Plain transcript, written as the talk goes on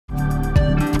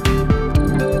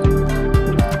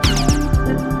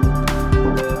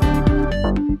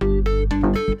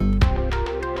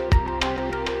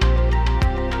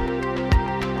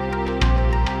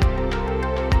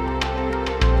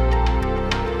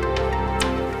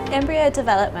Embryo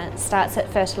development starts at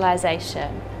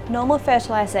fertilisation. Normal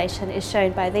fertilisation is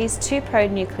shown by these two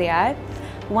pronuclei,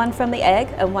 one from the egg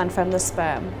and one from the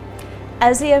sperm.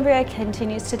 As the embryo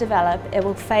continues to develop, they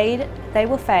will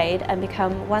fade and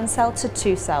become one cell to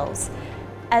two cells.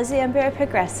 As the embryo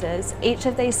progresses, each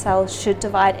of these cells should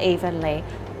divide evenly,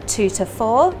 2 to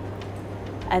 4,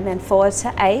 and then 4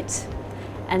 to 8.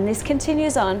 And this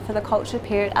continues on for the culture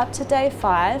period up to day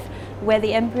 5, where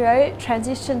the embryo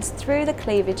transitions through the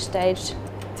cleavage stage,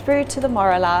 through to the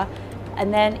morula,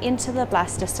 and then into the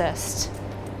blastocyst.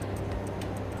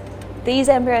 These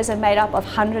embryos are made up of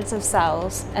hundreds of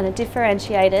cells and are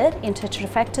differentiated into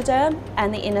trophectoderm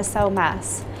and the inner cell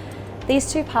mass.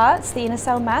 These two parts, the inner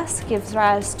cell mass, gives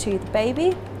rise to the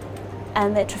baby,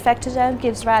 and the trophectoderm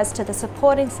gives rise to the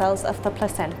supporting cells of the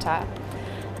placenta.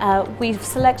 We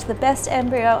select the best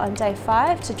embryo on day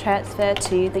 5 to transfer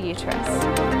to the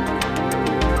uterus.